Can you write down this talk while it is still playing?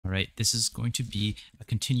All right, this is going to be a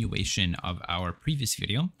continuation of our previous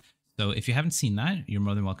video. So if you haven't seen that, you're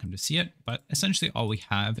more than welcome to see it. But essentially all we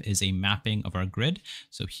have is a mapping of our grid.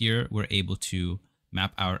 So here we're able to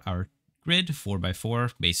map out our grid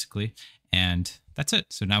 4x4 basically, and that's it.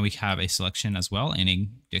 So now we have a selection as well in a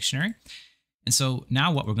dictionary. And so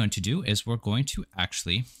now what we're going to do is we're going to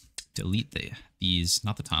actually delete these,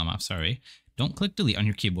 not the tile map, sorry. Don't click delete on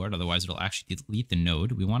your keyboard, otherwise it'll actually delete the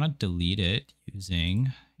node. We want to delete it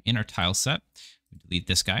using, in our tile set, we delete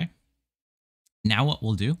this guy. Now what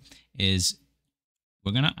we'll do is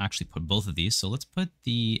we're going to actually put both of these. So let's put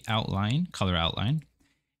the outline, color outline,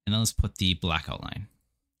 and then let's put the black outline.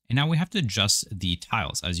 And now we have to adjust the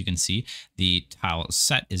tiles. As you can see, the tile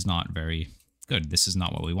set is not very good. This is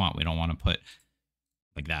not what we want. We don't want to put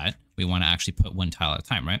like that. We want to actually put one tile at a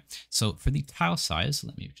time, right? So for the tile size,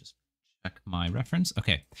 let me just check my reference.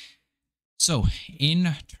 Okay. So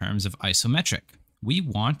in terms of isometric, we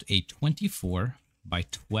want a 24 by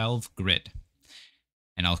 12 grid.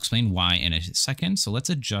 And I'll explain why in a second. So let's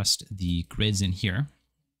adjust the grids in here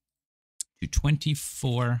to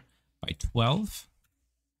 24 by 12.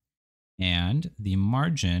 And the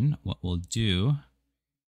margin, what we'll do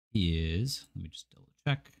is, let me just double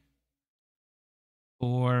check,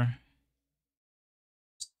 4,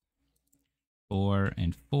 4,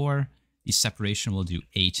 and 4. The separation will do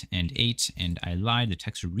 8 and 8. And I lied, the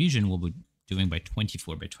texture region will be doing by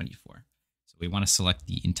 24 by 24. So we want to select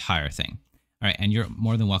the entire thing. All right, and you're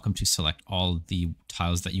more than welcome to select all the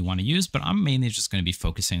tiles that you want to use, but I'm mainly just going to be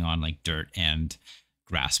focusing on like dirt and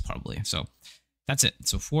grass probably. So that's it.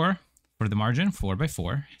 So 4 for the margin, 4 by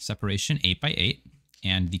 4, separation 8 by 8,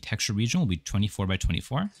 and the texture region will be 24 by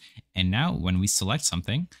 24. And now when we select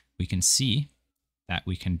something, we can see that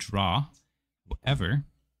we can draw wherever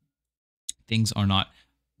things are not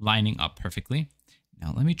lining up perfectly.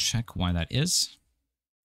 Now let me check why that is.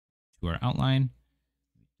 To our outline,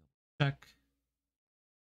 check.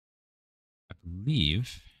 I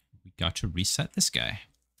believe we got to reset this guy.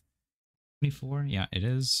 24, yeah, it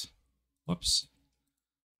is. Whoops.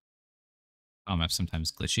 File map's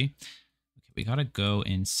sometimes glitchy. Okay, we gotta go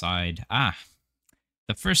inside.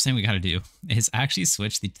 The first thing we gotta do is actually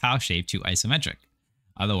switch the tile shape to isometric.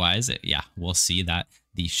 Otherwise, yeah, we'll see that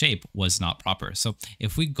the shape was not proper. So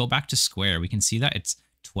if we go back to square, we can see that it's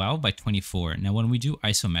 12 by 24. Now, when we do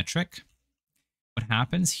isometric, what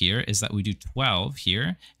happens here is that we do 12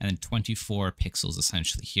 here and then 24 pixels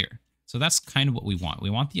essentially here. So that's kind of what we want. We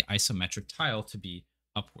want the isometric tile to be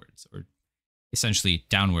upwards or essentially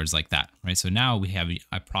downwards like that, right? So now we have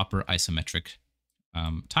a proper isometric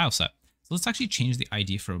tile set. So let's actually change the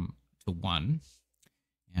ID to 1.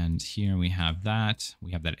 And here we have that.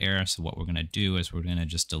 We have that error. So what we're going to do is we're going to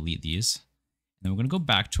just delete these. And then we're going to go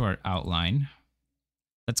back to our outline.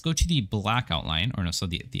 Let's go to the black outline, or no, so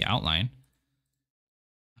the outline.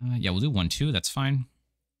 Yeah, we'll do 1, 2. That's fine.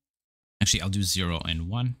 Actually, I'll do 0 and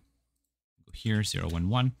 1. Go here, 0, 1,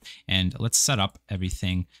 1. And let's set up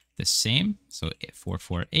everything the same. So 4,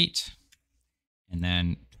 4, 8. And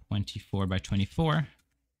then 24 by 24.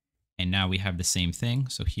 And now we have the same thing.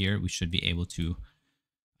 So here we should be able to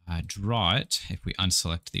draw it if we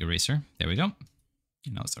unselect the eraser. There we go.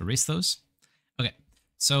 Now let's erase those. Okay,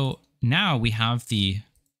 so now we have the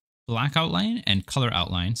black outline and color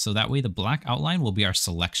outline. So that way the black outline will be our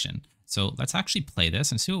selection. So let's actually play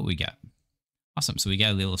this and see what we get. Awesome. So we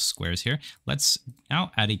get little squares here. Let's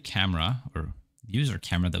now add a camera or use our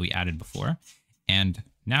camera that we added before. And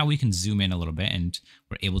now we can zoom in a little bit and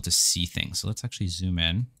we're able to see things. So let's actually zoom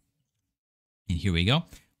in. And here we go.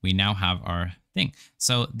 We now have our thing.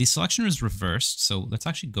 So the selection is reversed. So let's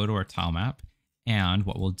actually go to our tile map. And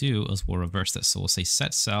what we'll do is we'll reverse this. So we'll say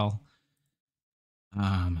set cell.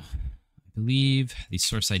 I believe the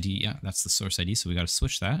source ID. Yeah, that's the source ID. So we got to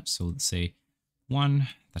switch that. So let's say 1.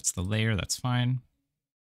 That's the layer. That's fine.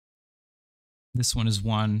 This one is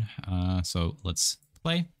 1. So let's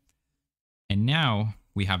play. And now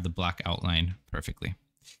we have the black outline perfectly.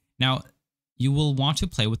 Now you will want to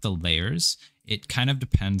play with the layers. It kind of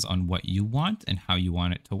depends on what you want and how you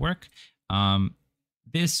want it to work.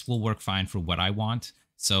 This will work fine for what I want.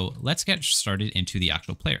 So let's get started into the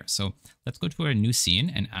actual player. So let's go to our new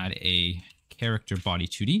scene and add a character body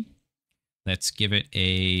 2D. Let's give it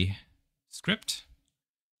a script.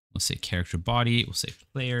 We'll say character body. We'll say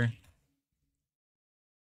player.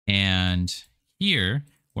 And here,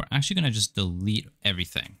 we're actually going to just delete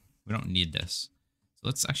everything. We don't need this. So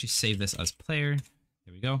let's actually save this as player.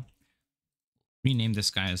 There we go. Rename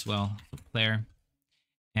this guy as well, player.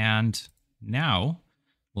 And now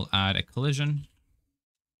we'll add a collision.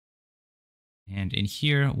 And in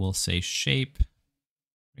here, we'll say shape,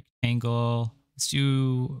 rectangle. let's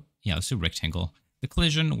do rectangle. The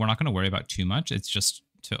collision, we're not going to worry about too much. It's just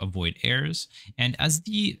to avoid errors. And as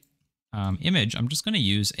the image, I'm just going to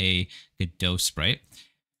use a Godot sprite.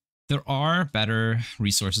 There are better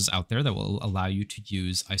resources out there that will allow you to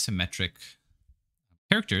use isometric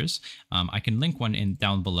characters. I can link one in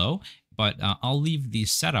down below, but I'll leave the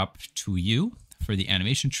setup to you for the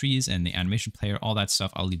animation trees and the animation player, all that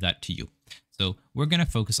stuff. I'll leave that to you. So we're going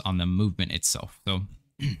to focus on the movement itself. So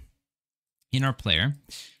in our player,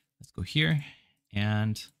 let's go here,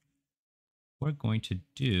 and what we're going to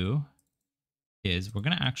do is we're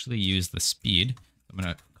going to actually use the speed. I'm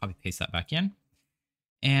going to copy paste that back in.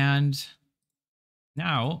 And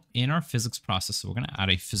now in our physics process, so we're going to add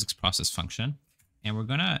a physics process function, and we're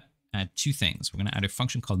going to add two things. We're going to add a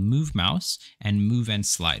function called move mouse and move and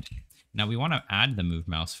slide. Now we want to add the move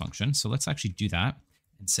mouse function. So let's actually do that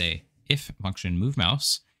and say if function move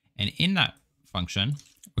mouse. And in that function,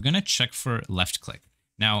 we're going to check for left click.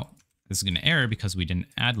 Now this is going to error because we didn't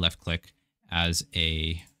add left click as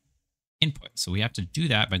a input. So we have to do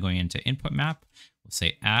that by going into input map. We'll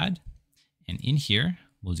say add, and in here,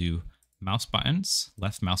 we'll do mouse buttons,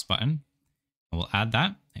 left mouse button, and we'll add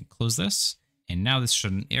that and close this. And now this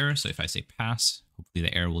shouldn't error. So if I say pass, hopefully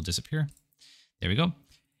the error will disappear. There we go.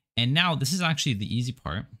 And now this is actually the easy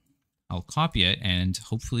part. I'll copy it and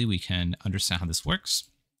hopefully we can understand how this works.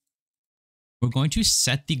 We're going to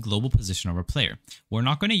set the global position of our player. We're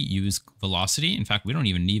not going to use velocity. In fact, we don't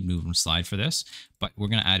even need move and slide for this, but we're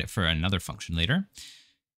going to add it for another function later.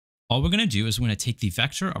 All we're going to do is we're going to take the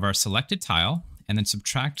vector of our selected tile and then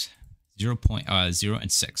subtract 0, 0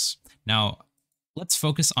 and 6. Now, let's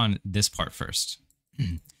focus on this part first.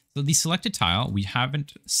 So the selected tile, we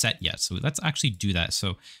haven't set yet. So let's actually do that.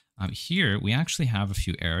 So here, we actually have a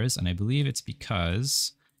few errors, and I believe it's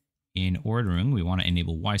because in ordering, we want to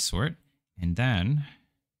enable Y sort. And then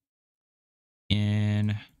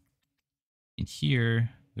in here,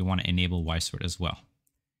 we want to enable Y sort as well.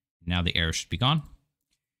 Now the error should be gone.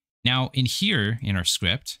 Now in here, in our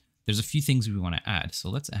script, there's a few things we want to add. So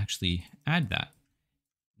let's actually add that.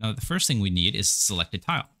 Now the first thing we need is selected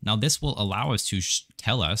tile. Now this will allow us to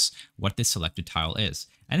tell us what this selected tile is.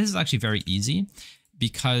 And this is actually very easy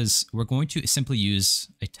because we're going to simply use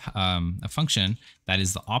a function that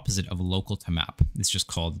is the opposite of local to map. It's just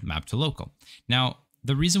called map to local. Now,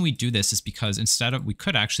 the reason we do this is because instead of, we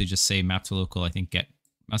could actually just say map to local, I think get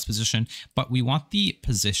mouse position, but we want the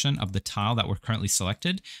position of the tile that we're currently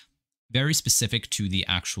selected very specific to the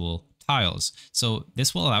actual tiles. So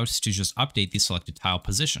this will allow us to just update the selected tile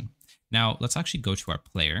position. Now, let's actually go to our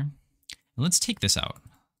player and let's take this out.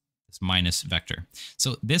 Minus vector.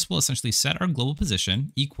 So this will essentially set our global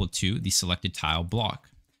position equal to the selected tile block.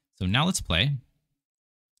 So now let's play.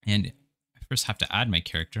 And I first have to add my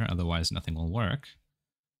character, otherwise nothing will work.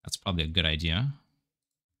 That's probably a good idea.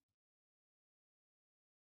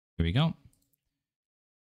 Here we go.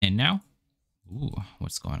 And now, ooh,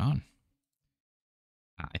 what's going on?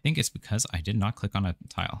 I think it's because I did not click on a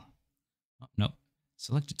tile. Oh, no,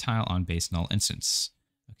 select a tile on base null instance.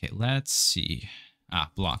 Okay, let's see.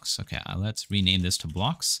 Blocks. Okay, let's rename this to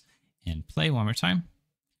blocks and play one more time.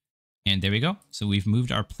 And there we go. So we've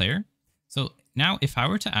moved our player. So now if I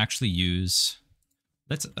were to actually use,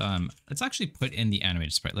 let's actually put in the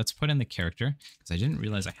animated sprite. Let's put in the character because I didn't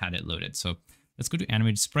realize I had it loaded. So let's go to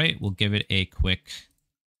animated sprite. We'll give it a quick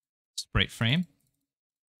sprite frame.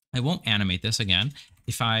 I won't animate this again.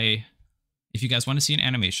 If you guys want to see an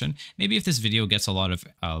animation, maybe if this video gets a lot of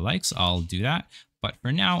likes, I'll do that. But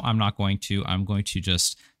for now, I'm not going to. I'm going to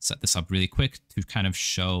just set this up really quick to kind of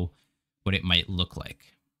show what it might look like.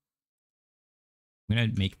 I'm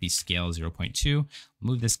going to make the scale 0.2,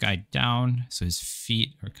 move this guy down so his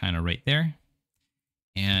feet are kind of right there.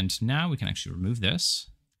 And now we can actually remove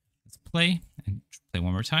this. Let's play and play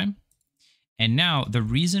one more time. And now the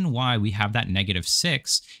reason why we have that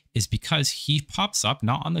 -6 is because he pops up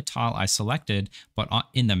not on the tile I selected, but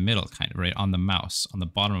in the middle, kind of right on the mouse, on the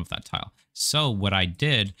bottom of that tile. So what I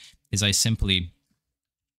did is I simply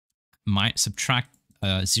subtract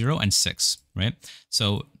 0 and 6, right?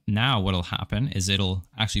 So now what'll happen is it'll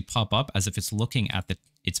actually pop up as if it's looking at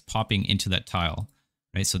it's popping into that tile,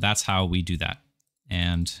 right? So that's how we do that.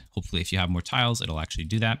 And hopefully if you have more tiles, it'll actually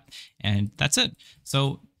do that. And that's it.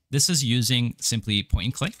 So this is using simply point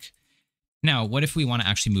and click. Now, what if we want to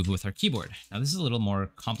actually move with our keyboard? Now, this is a little more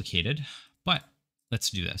complicated, but let's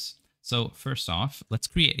do this. So first off, let's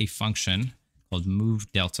create a function called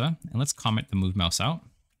move delta, and let's comment the move mouse out.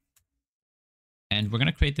 And we're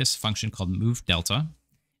going to create this function called move delta.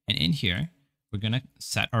 And in here, we're going to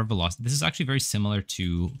set our velocity. This is actually very similar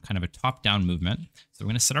to kind of a top-down movement. So we're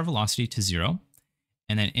going to set our velocity to 0.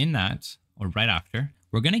 And then in that, or right after,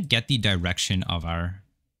 we're going to get the direction of our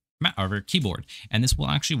keyboard. And this will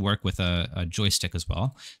actually work with a joystick as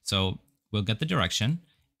well. So we'll get the direction.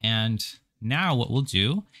 And now what we'll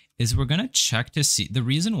do is we're going to check to see. The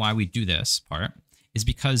reason why we do this part is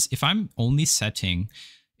because if I'm only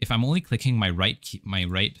clicking my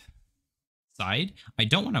right side, I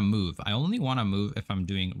don't want to move. I only want to move if I'm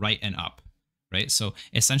doing right and up, right? So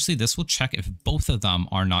essentially this will check if both of them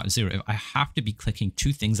are not 0. If I have to be clicking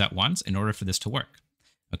 2 things at once in order for this to work.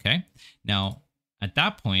 Okay. Now at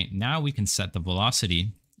that point, now we can set the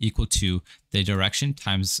velocity equal to the direction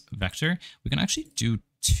times vector. We can actually do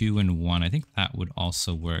 2 and 1. I think that would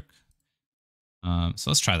also work. So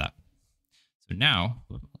let's try that. So now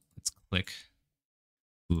let's click.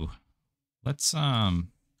 Ooh, let's uncomment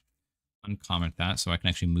that so I can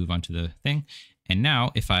actually move on to the thing. And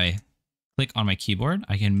now if I click on my keyboard,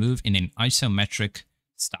 I can move in an isometric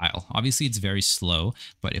style. Obviously it's very slow,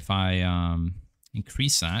 but if I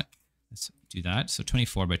increase that, let's do that. So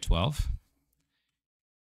 24 by 12.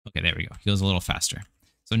 Okay, there we go. He goes a little faster.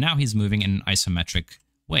 So now he's moving in an isometric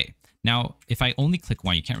way. Now, if I only click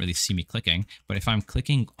 1, you can't really see me clicking, but if I'm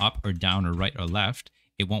clicking up or down or right or left,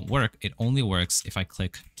 it won't work. It only works if I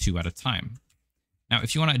click 2 at a time. Now,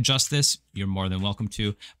 if you want to adjust this, you're more than welcome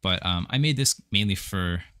to, but I made this mainly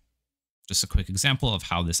for just a quick example of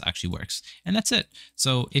how this actually works. And that's it.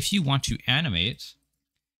 So if you want to animate,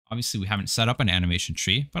 obviously we haven't set up an animation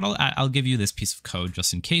tree, but I'll give you this piece of code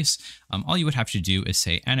just in case. All you would have to do is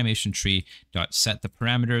say animation tree dot set the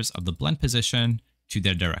parameters of the blend position to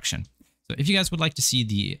their direction. So if you guys would like to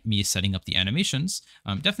see me setting up the animations,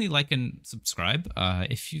 definitely like and subscribe.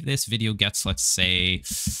 If this video gets, let's say,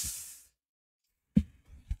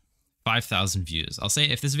 5,000 views. I'll say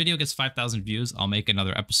if this video gets 5,000 views, I'll make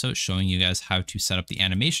another episode showing you guys how to set up the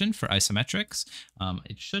animation for isometrics.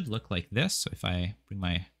 It should look like this. So if I bring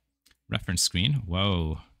my reference screen,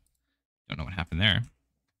 whoa, don't know what happened there.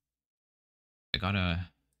 I gotta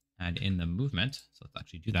add in the movement. So let's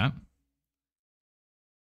actually do that.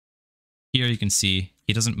 Here you can see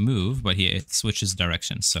he doesn't move, but he switches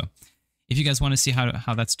directions. So if you guys want to see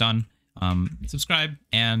how that's done, subscribe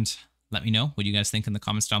and let me know what you guys think in the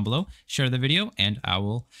comments down below. Share the video, and I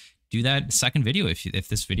will do that second video if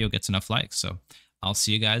this video gets enough likes. So I'll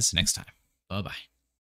see you guys next time. Bye-bye.